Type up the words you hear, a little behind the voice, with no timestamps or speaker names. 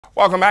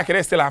Welcome back. It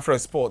is still Afro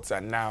Sports,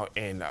 and now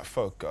in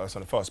focus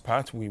on the first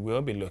part, we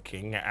will be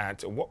looking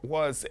at what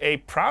was a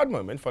proud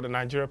moment for the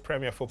Nigeria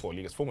Premier Football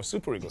League as former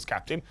Super Eagles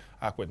captain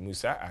Ahmed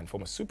Musa and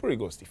former Super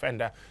Eagles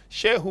defender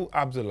Shehu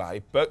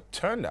Abdullahi both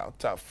turned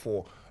out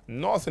for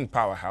Northern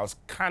powerhouse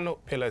Kano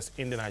Pillars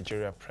in the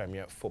Nigeria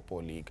Premier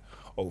Football League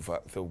over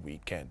the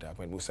weekend.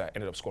 Ahmed Musa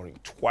ended up scoring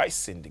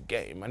twice in the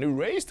game, and he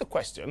raised the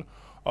question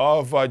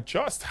of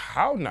just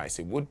how nice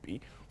it would be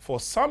for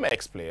some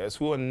ex-players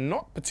who are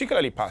not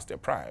particularly past their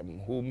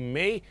prime, who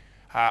may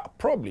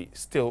probably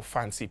still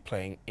fancy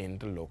playing in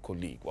the local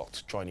league. Well,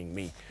 joining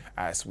me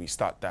as we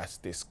start that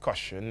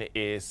discussion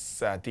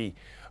is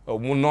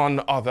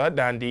none other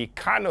than the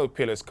Kano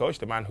Pillars coach,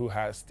 the man who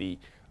has the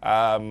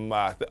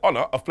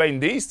honor of playing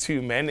these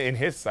two men in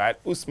his side.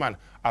 USMAN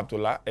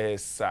Abdullahi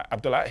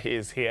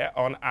is here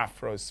on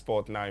Afro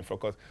Sport 9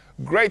 Focus.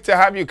 Great to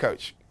have you,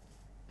 coach.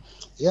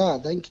 Yeah,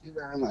 thank you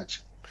very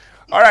much.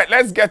 All right,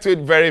 let's get to it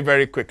very,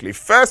 very quickly.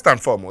 First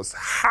and foremost,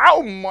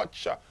 how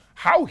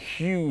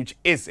huge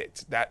is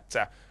it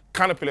that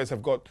Kano Pillars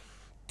have got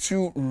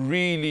two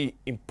really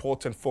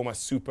important former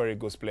Super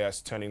Eagles players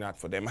turning out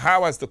for them?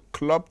 How has the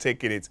club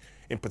taken it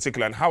in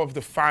particular, and how have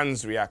the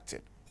fans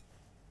reacted?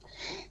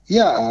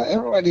 Yeah,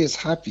 everybody is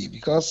happy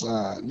because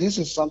this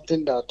is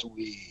something that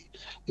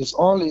it's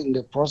all in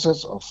the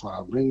process of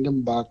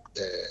bringing back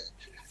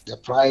the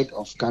pride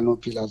of Kano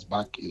Pillars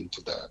back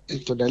into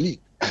the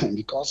league.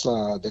 Because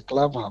the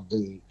club have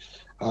been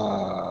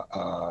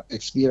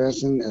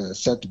experiencing a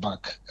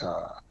setback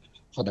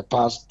for the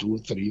past 2,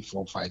 3,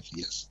 4, 5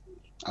 years.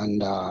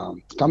 And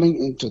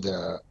coming into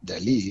the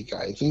league,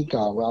 I think we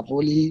have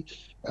only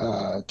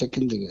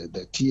taken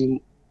the team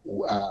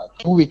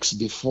 2 weeks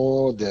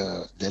before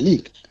the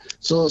league.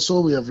 So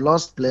we have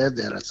lost players.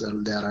 There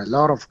are a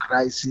lot of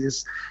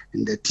crises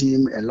in the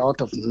team, a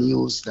lot of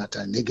news that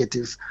are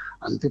negative,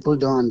 and people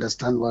don't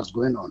understand what's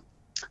going on.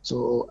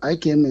 So I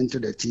came into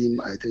the team,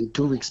 I think,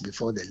 2 weeks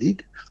before the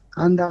league,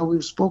 and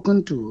we've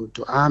spoken to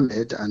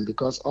Ahmed, and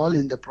because all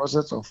in the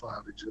process of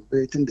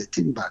rejuvenating the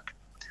team back.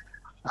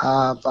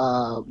 At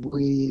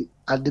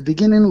the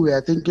beginning, we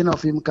are thinking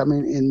of him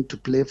coming in to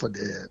play for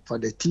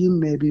the team,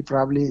 maybe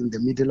probably in the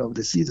middle of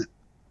the season.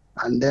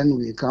 And then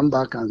we come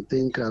back and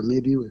think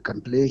maybe we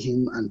can play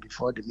him and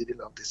before the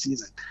middle of the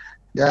season.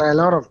 There are a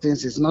lot of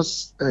things. It's not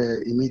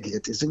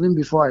immediate. It's even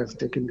before I've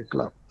taken the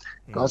club.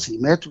 Because he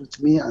met with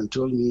me and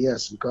told me,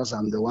 yes, because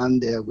I'm the one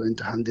there going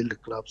to handle the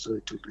club, so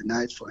it would be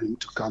nice for him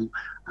to come,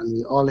 and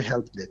we all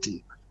helped the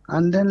team.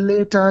 And then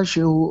later,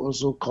 Shehu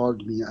also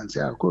called me and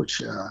said,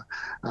 Coach,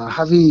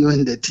 having you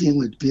in the team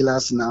with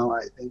Pillars now,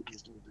 I think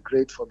it would be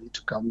great for me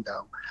to come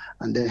down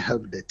and then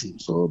help the team.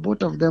 So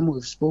both of them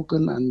we've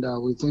spoken, and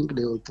we think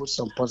they will put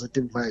some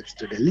positive vibes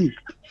to the league.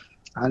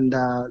 And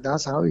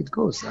that's how it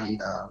goes.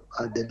 And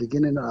at the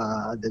beginning,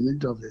 at the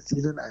middle of the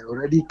season, I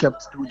already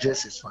kept 2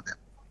 jerseys for them.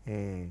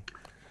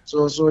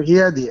 So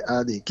here they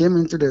are. They came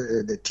into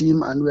the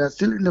team, and we are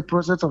still in the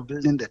process of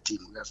building the team.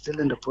 We are still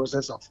in the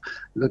process of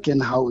looking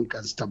how we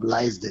can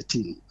stabilize the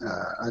team,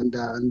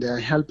 and they're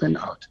helping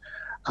out.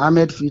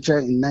 Ahmed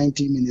featured in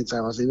 90 minutes.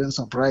 I was even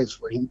surprised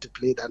for him to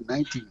play that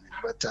 90 minutes,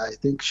 but I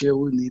think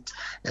Shehu needs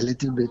a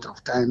little bit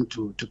of time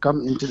to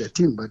come into the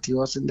team, but he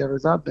was in the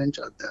reserve bench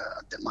at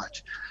the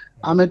match.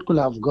 Ahmed could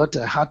have got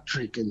a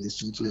hat-trick in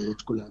this week.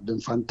 It could have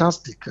been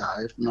fantastic,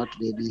 if not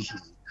maybe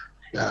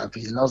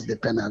he lost the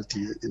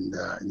penalty in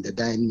the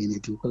dying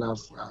minute. He could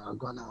have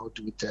gone out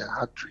with a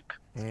hat-trick.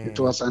 It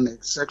was an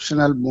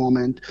exceptional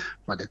moment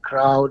for the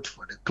crowd,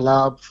 for the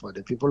club, for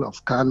the people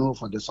of Kano,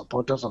 for the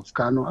supporters of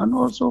Kano, and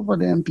also for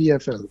the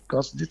MPFL,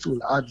 because this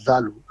will add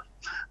value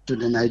to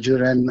the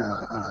Nigerian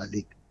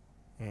league.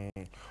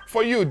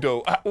 For you,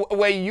 though,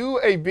 were you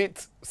a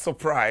bit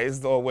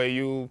surprised, or were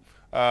you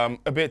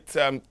a bit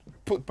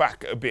put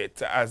back a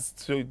bit as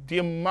to the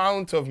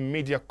amount of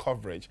media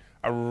coverage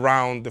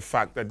around the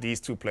fact that these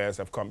two players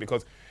have come?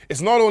 Because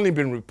it's not only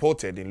been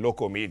reported in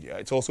local media,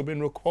 it's also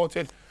been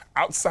reported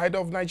outside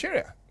of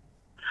Nigeria.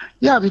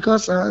 Yeah,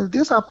 because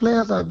these are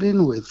players I've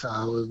been with.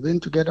 We've been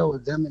together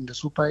with them in the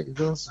Super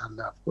Eagles, and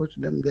I've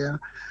coached them there.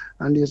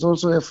 And he's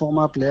also a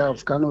former player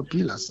of Kano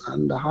Pillars.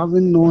 And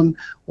having known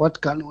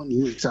what Kano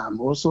needs, I'm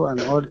also an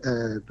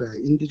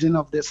indigenous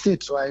of the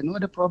state. So I know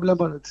the problem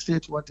of the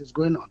state, what is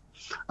going on.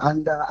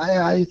 And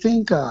I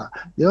think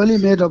they only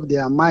made up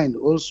their mind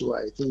also,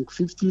 I think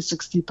 50,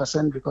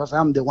 60%, because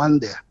I'm the one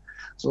there.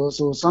 So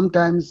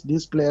sometimes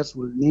these players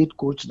will need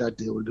coach that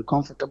they will be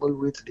comfortable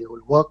with, they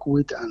will work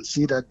with, and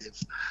see that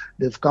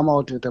they've come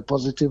out with a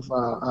positive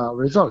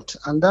result.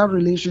 And that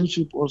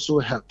relationship also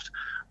helped.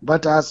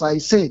 But as I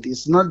said,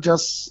 it's not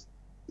just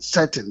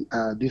certain.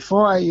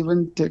 Before I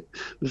even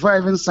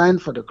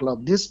signed for the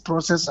club, this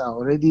process has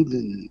already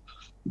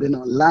been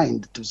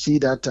online to see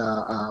that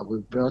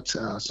we've brought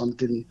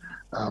something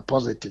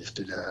positive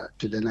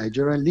to the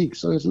Nigerian league.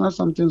 So it's not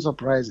something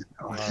surprising.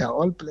 Wow. They are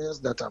all players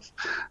that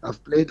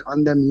have played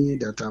under me,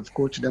 that have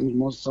coached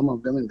them, some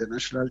of them in the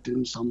national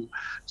team. So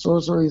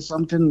it's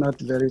something not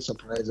very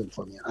surprising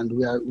for me. And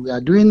we are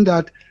doing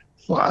that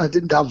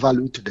didn't have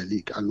value to the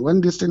league. And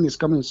when this thing is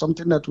coming, it's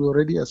something that we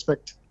already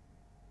expect.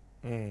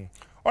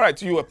 All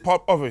right, you were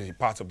obviously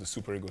part of the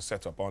Super Eagles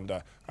setup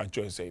under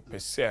Jose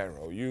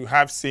Peseiro. You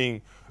have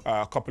seen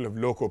a couple of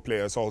local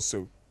players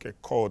also get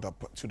called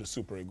up to the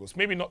Super Eagles.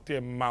 Maybe not the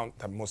amount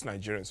that most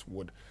Nigerians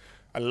would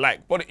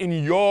like. But in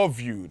your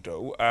view,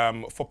 though,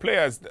 for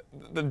players,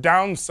 the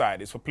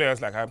downside is for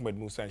players like Ahmed,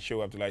 Musa and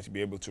Shehu Abdullahi to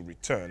be able to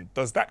return.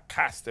 Does that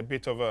cast a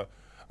bit of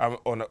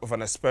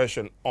an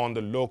aspersion on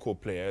the local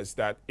players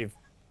that if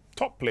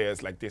top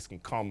players like this can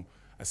come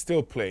and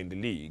still play in the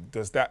league,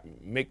 does that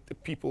make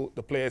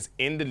the players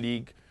in the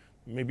league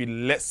maybe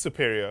less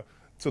superior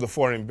to the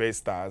foreign-based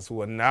stars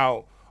who are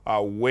now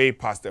way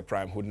past their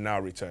prime, who are now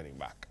returning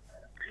back?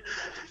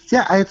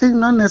 Yeah, I think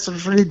not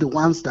necessarily the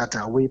ones that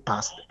are way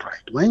past the prime.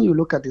 When you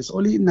look at this,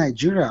 only in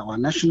Nigeria, our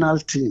national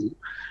team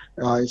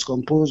is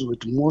composed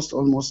with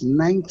almost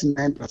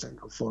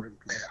 99% of foreign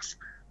players.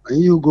 When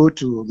you go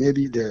to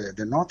maybe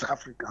the North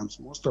Africans,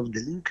 most of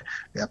the league,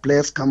 their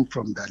players come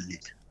from that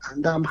league.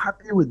 And I'm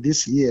happy with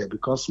this year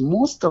because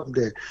most of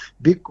the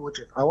big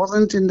coaches, I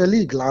wasn't in the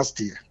league last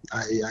year.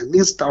 I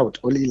missed out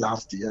only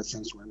last year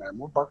since when I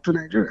moved back to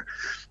Nigeria.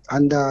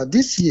 And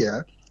this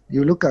year,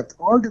 you look at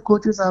all the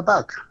coaches are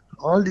back.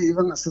 All the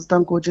even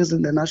assistant coaches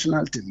in the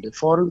national team, the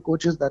foreign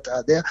coaches that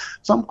are there.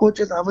 Some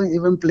coaches haven't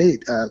even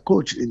played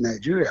coach in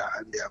Nigeria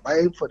and they are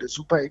vying for the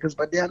Super Eagles,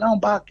 but they are now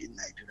back in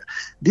Nigeria.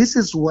 This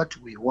is what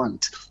we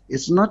want.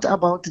 It's not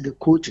about the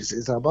coaches.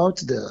 It's about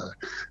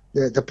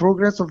the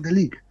progress of the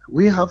league.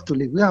 We have to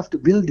league. We have to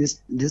build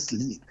this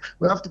league.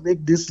 We have to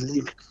make this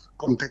league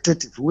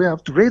competitive. We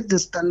have to raise the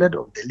standard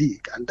of the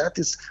league, and that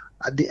is,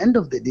 at the end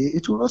of the day,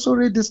 it will also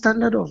raise the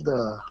standard of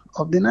the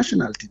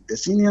national team, the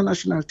senior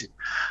national team.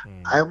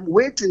 I'm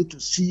waiting to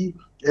see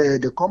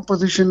the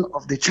composition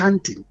of the CHAN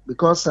team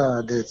because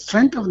the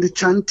strength of the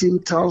CHAN team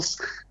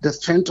tells the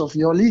strength of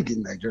your league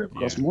in Nigeria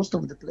because most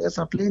of the players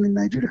are playing in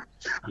Nigeria.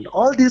 And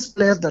all these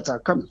players that are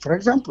coming, for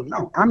example,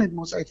 now Ahmed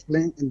Musa is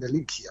playing in the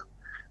league here.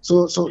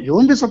 So you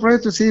won't be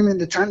surprised to see him in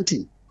the CHAN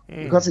team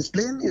because he's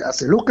playing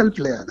as a local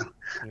player now.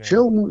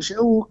 Shehu,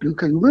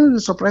 you will be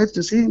surprised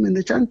to see him in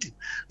the CHAN team.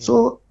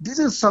 So this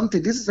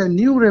is a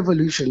new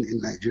revolution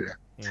in Nigeria.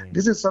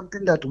 This is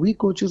something that we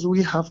coaches,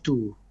 we have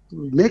to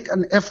make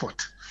an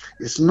effort.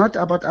 It's not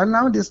about, and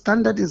now the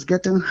standard is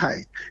getting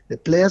high. The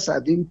players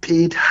are being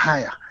paid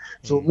higher.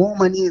 So more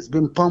money is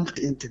being pumped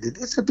into it.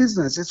 It's a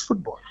business, it's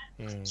football.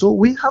 So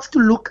we have to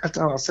look at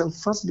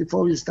ourselves first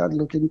before we start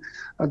looking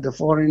at the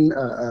foreign,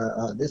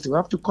 this. We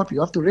have to copy,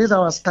 we have to raise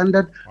our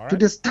standard to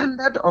the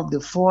standard of the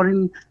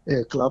foreign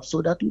club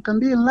so that we can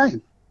be in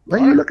line.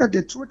 When you look at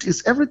the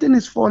truth, everything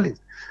is falling.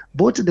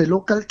 Both the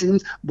local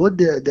teams, both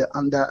the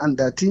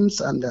under teams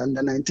and the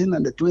under 19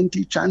 and the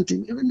 20 CHAN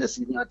team, even the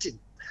senior team.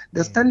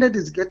 The standard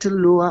is getting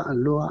lower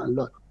and lower and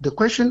lower. The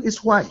question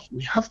is why.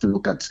 We have to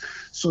look at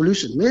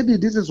solutions. Maybe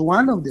this is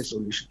one of the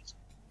solutions.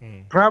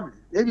 Probably.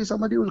 Maybe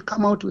somebody will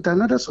come out with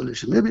another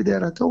solution. Maybe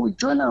there are two. We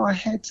join our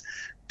heads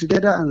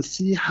together and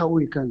see how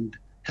we can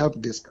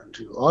help this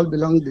country. We all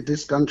belong to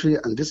this country,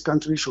 and this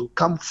country should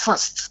come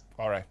first.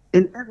 All right.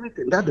 In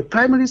everything. That the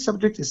primary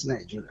subject is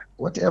Nigeria.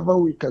 Whatever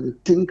we can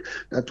think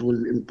that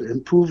will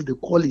improve the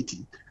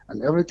quality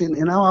and everything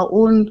in our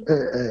own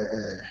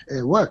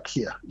work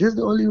here. This is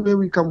the only way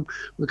we can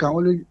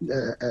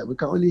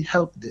only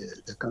help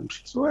the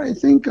country. So I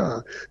think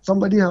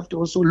somebody have to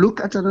also look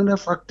at another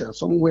factor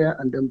somewhere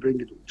and then bring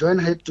it. Join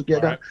head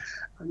together,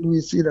 and we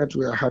see that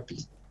we are happy.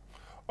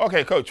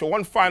 Okay, Coach,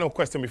 one final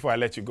question before I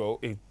let you go.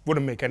 It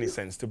wouldn't make any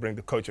sense to bring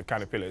the coach of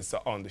Kano Pillars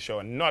on the show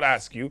and not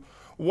ask you,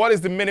 what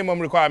is the minimum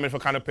requirement for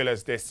Kano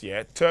Pillars this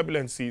year?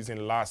 Turbulent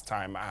season last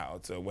time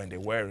out when they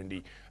were in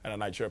the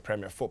Nigeria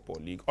Premier Football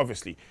League.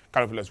 Obviously,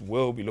 Kano Pillars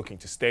will be looking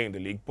to stay in the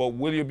league, but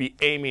will you be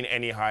aiming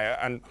any higher?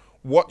 And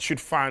what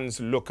should fans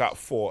look out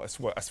for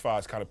as far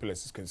as Kano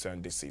Pillars is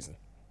concerned this season?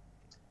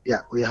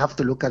 Yeah, we have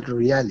to look at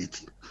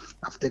reality.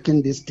 I've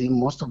taken this team,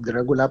 most of the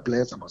regular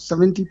players, about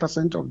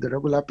 70% of the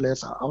regular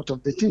players are out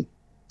of the team.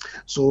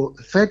 So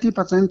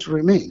 30%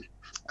 remain.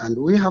 And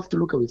we have to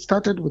look at, we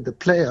started with the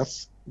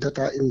players that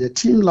are in the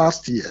team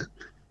last year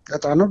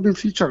that are not been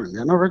featuring.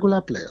 They're not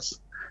regular players.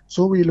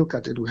 So we look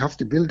at it, we have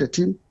to build a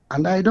team.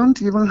 And I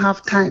don't even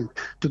have time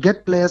to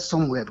get players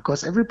somewhere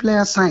because every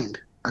player signed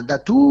at the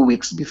 2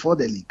 weeks before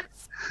the league.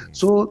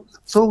 So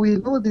we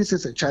know this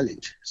is a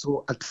challenge.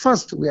 So at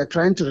first, we are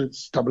trying to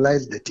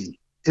stabilize the team.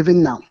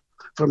 Even now,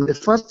 from the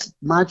first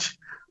match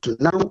to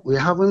now, we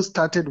haven't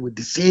started with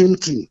the same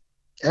team.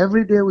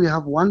 Every day we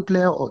have one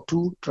player or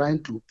two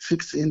trying to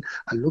fix in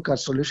and look at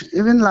solutions.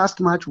 Even last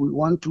match, we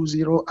won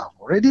 2-0.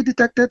 I've already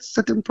detected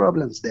certain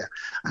problems there.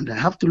 And I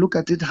have to look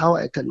at it how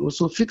I can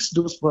also fix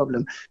those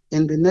problems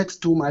in the next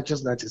 2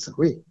 matches that is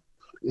away.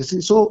 You see,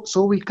 so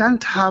we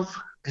can't have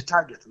a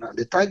target. Now,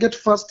 the target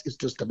first is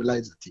to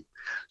stabilize the team.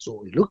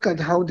 So we look at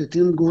how the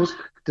team goes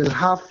till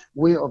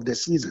halfway of the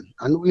season.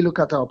 And we look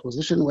at our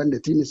position when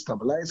the team is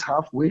stabilized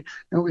halfway.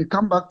 And we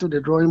come back to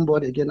the drawing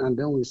board again and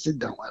then we sit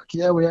down. Well,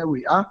 here where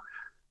we are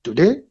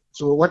today,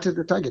 So what is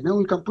the target? Then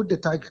we can put the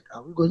target.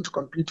 Are we going to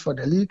compete for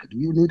the league? Do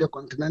you need a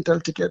continental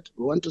ticket?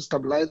 We want to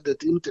stabilize the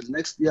team till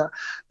next year.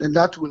 Then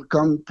that will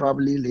come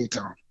probably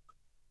later on.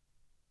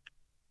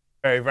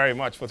 Very, very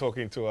much for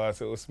talking to us,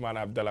 USMAN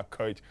Abdullah,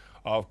 coach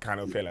of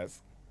Kano Pillars.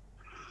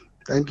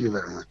 Thank you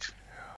very much.